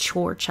just a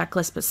chore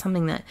checklist, but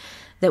something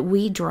that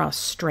we draw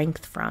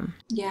strength from.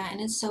 Yeah,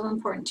 and it's so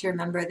important to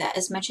remember that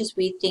as much as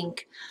we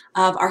think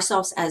of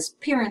ourselves as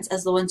parents,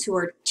 as the ones who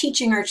are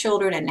teaching our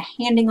children and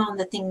handing on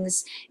the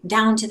things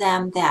down to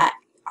them, that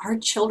our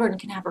children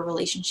can have a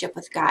relationship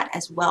with God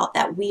as well,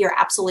 that we are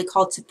absolutely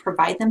called to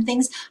provide them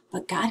things,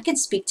 but God can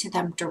speak to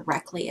them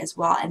directly as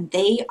well. And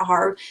they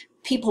are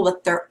people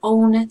with their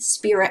own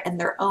spirit and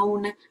their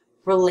own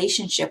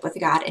relationship with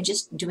God, and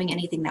just doing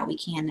anything that we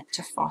can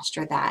to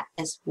foster that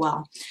as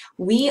well.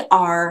 We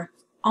are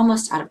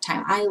almost out of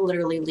time. I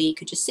literally, Lee,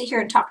 could just sit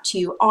here and talk to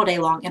you all day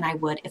long, and I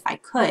would if I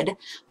could,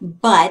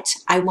 but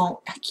I won't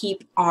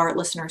keep our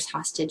listeners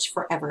hostage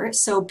forever.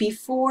 So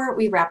before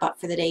we wrap up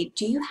for the day,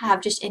 do you have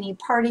just any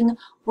parting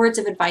words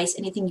of advice,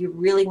 anything you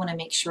really want to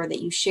make sure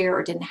that you share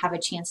or didn't have a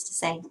chance to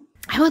say?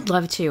 I would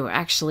love to,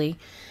 actually.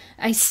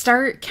 I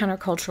start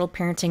countercultural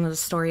parenting with a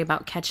story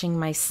about catching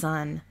my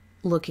son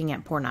looking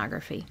at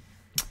pornography.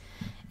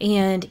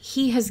 And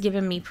he has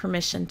given me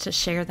permission to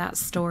share that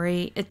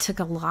story. It took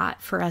a lot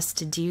for us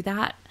to do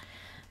that.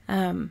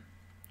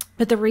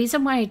 But the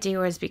reason why I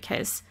do is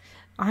because,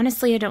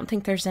 honestly, I don't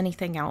think there's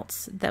anything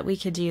else that we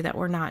could do that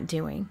we're not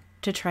doing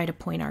to try to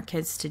point our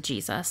kids to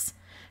Jesus.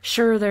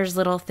 Sure, there's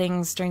little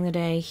things during the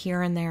day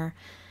here and there.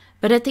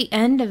 But at the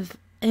end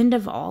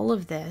of all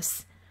of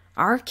this,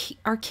 our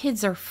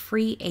kids are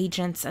free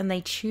agents and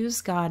they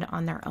choose God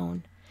on their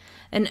own.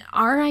 And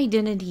our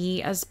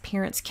identity as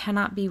parents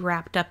cannot be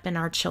wrapped up in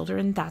our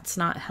children. That's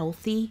not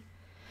healthy.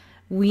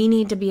 We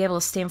need to be able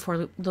to stand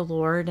for the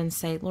Lord and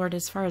say, Lord,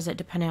 as far as it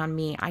depended on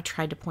me, I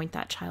tried to point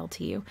that child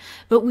to you.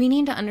 But we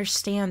need to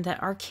understand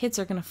that our kids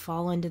are going to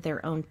fall into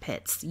their own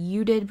pits.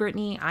 You did,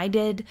 Brittany. I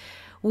did.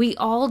 We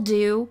all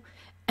do.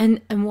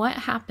 And what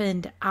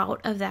happened out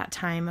of that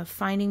time of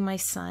finding my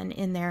son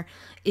in there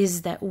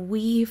is that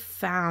we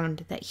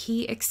found that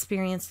he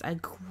experienced a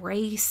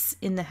grace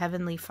in the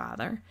Heavenly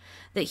Father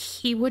that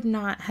he would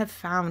not have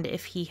found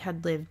if he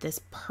had lived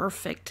this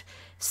perfect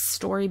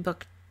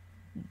storybook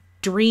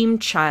dream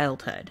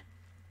childhood.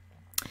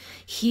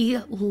 He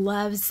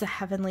loves the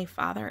Heavenly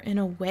Father in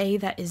a way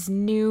that is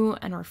new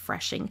and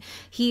refreshing.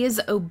 He is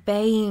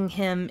obeying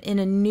him in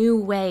a new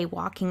way,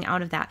 walking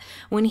out of that.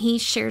 When he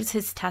shares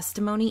his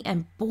testimony,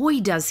 and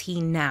boy does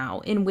he now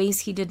in ways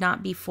he did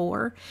not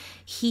before,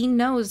 he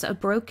knows a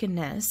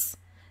brokenness,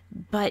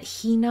 but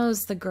he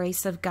knows the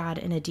grace of God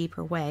in a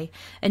deeper way.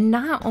 And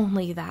not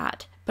only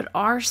that, but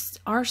our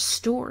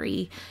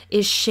story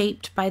is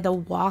shaped by the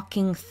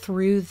walking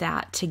through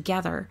that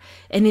together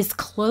and is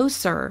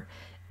closer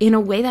in a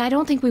way that I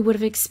don't think we would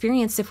have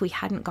experienced if we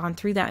hadn't gone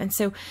through that. And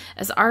so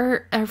as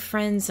our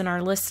friends and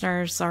our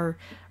listeners are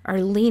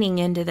leaning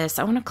into this,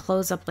 I want to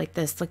close up like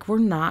this. Like, we're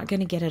not going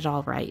to get it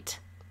all right.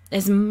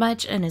 As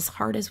much and as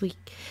hard as we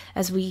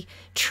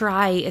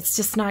try, it's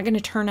just not going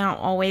to turn out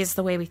always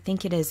the way we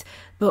think it is.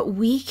 But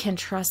we can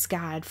trust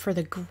God for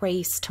the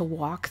grace to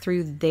walk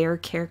through their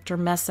character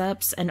mess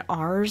ups and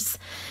ours.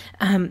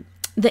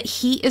 That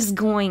he is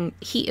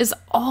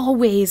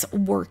always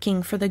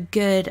working for the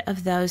good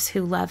of those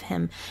who love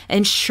him.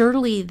 And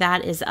surely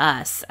that is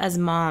us as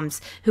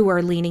moms who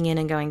are leaning in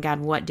and going,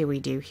 God, what do we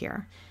do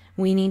here?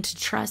 We need to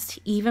trust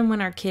even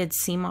when our kids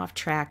seem off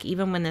track,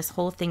 even when this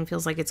whole thing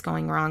feels like it's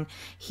going wrong,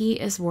 he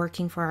is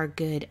working for our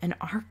good, and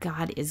our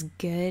God is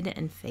good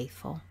and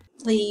faithful.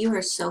 Lee, you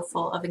are so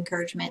full of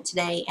encouragement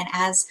today. And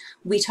as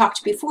we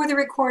talked before the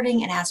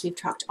recording and as we've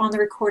talked on the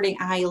recording,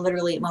 I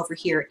literally am over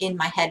here in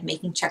my head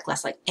making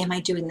checklists like, am I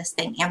doing this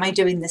thing? Am I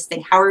doing this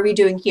thing? How are we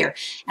doing here?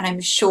 And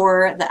I'm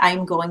sure that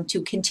I'm going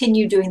to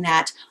continue doing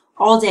that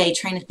all day,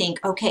 trying to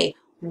think, okay,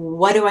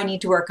 what do I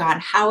need to work on?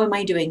 How am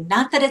I doing?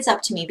 Not that it's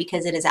up to me,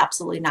 because it is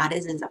absolutely not.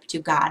 It is up to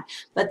God,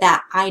 but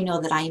that I know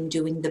that I am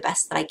doing the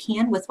best that I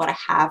can with what I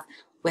have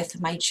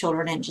with my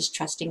children, and just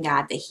trusting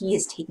God that he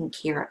is taking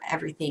care of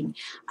everything,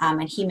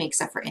 and he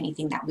makes up for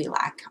anything that we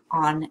lack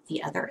on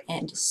the other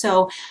end.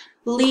 So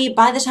Lee,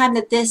 by the time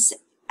that this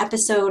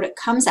episode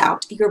comes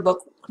out, your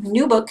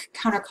new book,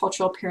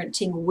 Countercultural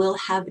Parenting, will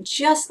have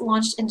just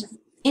launched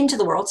into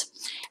the world,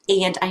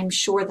 and I'm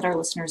sure that our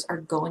listeners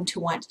are going to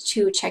want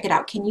to check it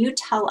out. Can you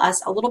tell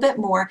us a little bit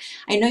more?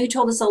 I know you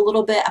told us a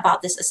little bit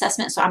about this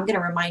assessment, so I'm going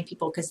to remind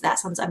people because that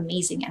sounds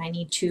amazing and I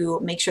need to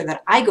make sure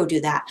that I go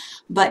do that.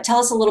 But tell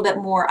us a little bit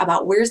more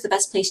about where's the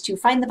best place to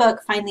find the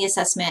book, find the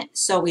assessment,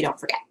 so we don't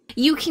forget.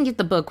 You can get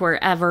the book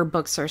wherever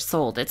books are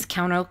sold. It's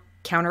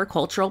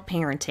Countercultural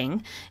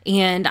Parenting,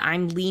 and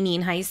I'm Lee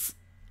Nienhuis.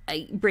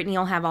 Brittany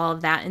will have all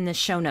of that in the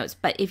show notes.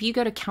 But if you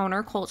go to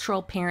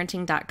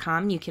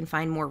counterculturalparenting.com, you can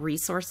find more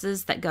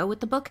resources that go with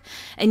the book,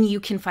 and you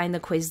can find the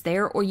quiz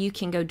there, or you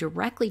can go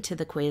directly to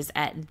the quiz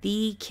at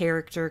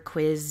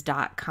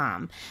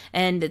thecharacterquiz.com.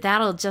 And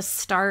that'll just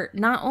start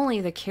not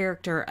only the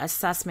character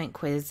assessment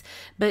quiz,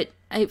 but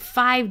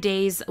 5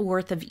 days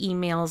worth of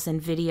emails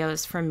and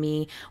videos from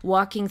me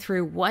walking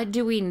through what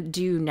do we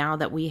do now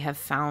that we have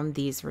found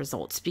these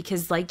results.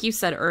 Because like you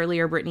said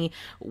earlier, Brittany,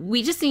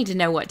 we just need to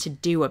know what to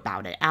do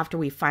about it after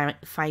we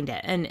find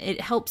it. And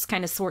it helps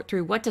kind of sort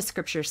through, what does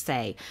scripture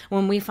say?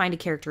 When we find a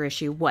character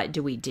issue, what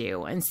do we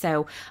do? And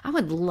so I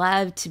would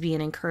love to be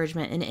an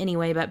encouragement in any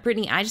way. But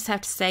Brittany, I just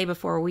have to say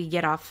before we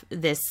get off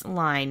this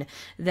line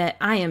that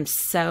I am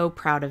so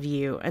proud of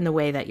you and the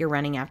way that you're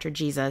running after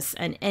Jesus,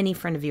 and any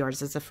friend of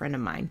yours is a friend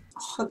of mine.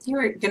 Oh,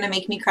 you're going to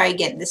make me cry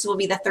again. This will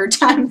be the third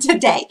time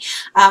today.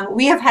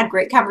 We have had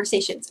great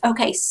conversations.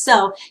 Okay,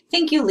 so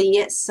thank you,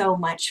 Lee, so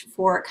much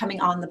for coming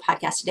on the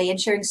podcast today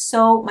and sharing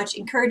so much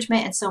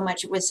encouragement and so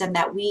much wisdom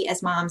that we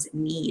as moms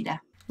need.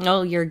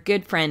 Oh, you're a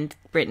good friend,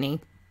 Brittany.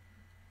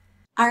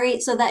 All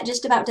right, so that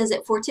just about does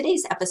it for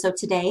today's episode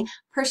today.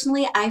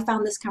 Personally, I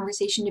found this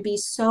conversation to be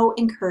so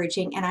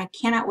encouraging, and I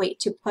cannot wait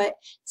to put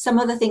some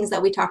of the things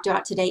that we talked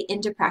about today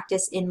into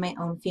practice in my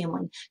own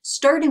family.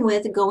 Starting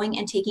with going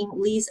and taking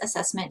Lee's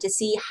assessment to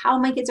see how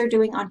my kids are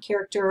doing on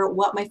character,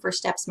 what my first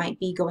steps might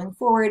be going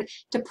forward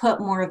to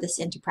put more of this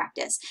into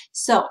practice.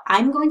 So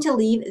I'm going to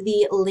leave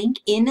the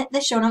link in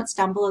the show notes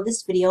down below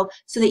this video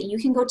so that you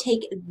can go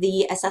take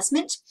the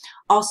assessment.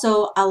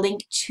 Also, a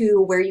link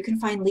to where you can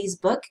find Lee's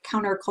book,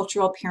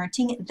 Countercultural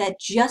Parenting, that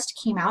just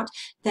came out,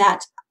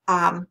 that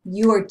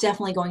you are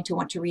definitely going to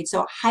want to read.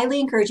 So highly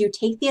encourage you,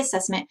 take the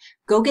assessment,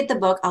 go get the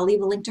book. I'll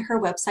leave a link to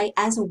her website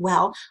as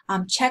well.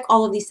 Check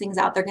all of these things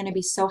out. They're going to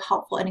be so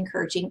helpful and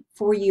encouraging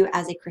for you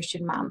as a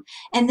Christian mom.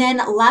 And then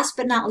last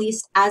but not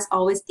least, as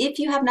always, if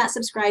you have not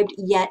subscribed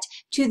yet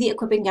to the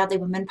Equipping Godly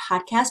Women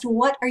podcast,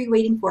 what are you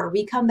waiting for?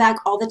 We come back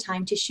all the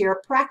time to share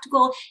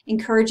practical,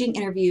 encouraging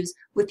interviews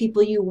with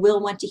people you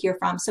will want to hear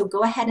from. So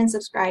go ahead and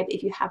subscribe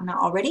if you have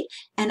not already,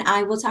 and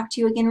I will talk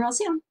to you again real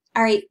soon.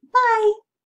 All right, bye.